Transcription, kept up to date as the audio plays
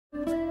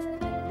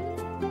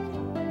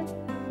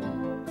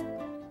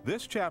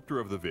This chapter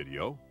of the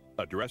video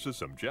addresses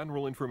some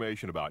general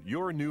information about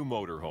your new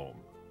motorhome.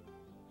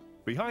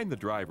 Behind the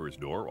driver's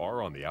door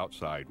or on the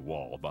outside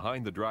wall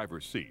behind the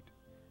driver's seat,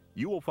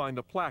 you will find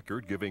a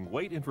placard giving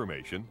weight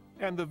information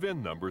and the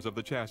VIN numbers of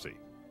the chassis.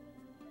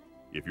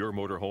 If your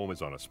motorhome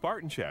is on a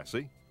Spartan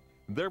chassis,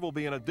 there will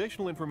be an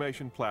additional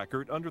information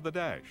placard under the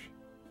dash.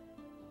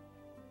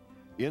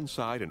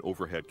 Inside an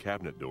overhead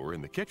cabinet door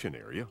in the kitchen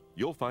area,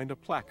 you'll find a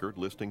placard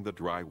listing the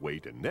dry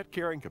weight and net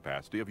carrying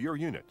capacity of your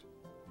unit.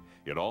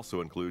 It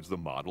also includes the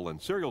model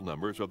and serial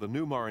numbers of the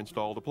Newmar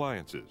installed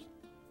appliances.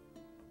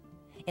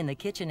 In the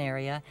kitchen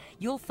area,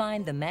 you'll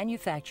find the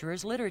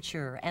manufacturer's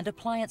literature and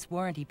appliance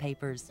warranty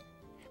papers.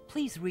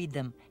 Please read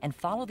them and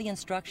follow the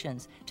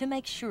instructions to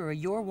make sure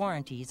your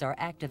warranties are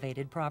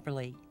activated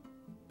properly.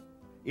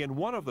 In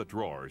one of the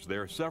drawers,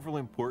 there are several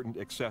important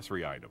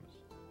accessory items.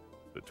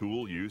 The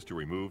tool used to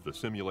remove the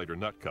simulator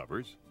nut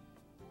covers,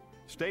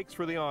 stakes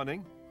for the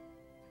awning,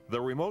 the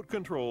remote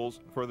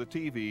controls for the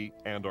TV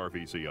and our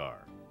VCR.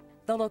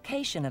 The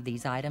location of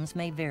these items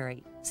may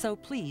vary, so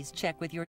please check with your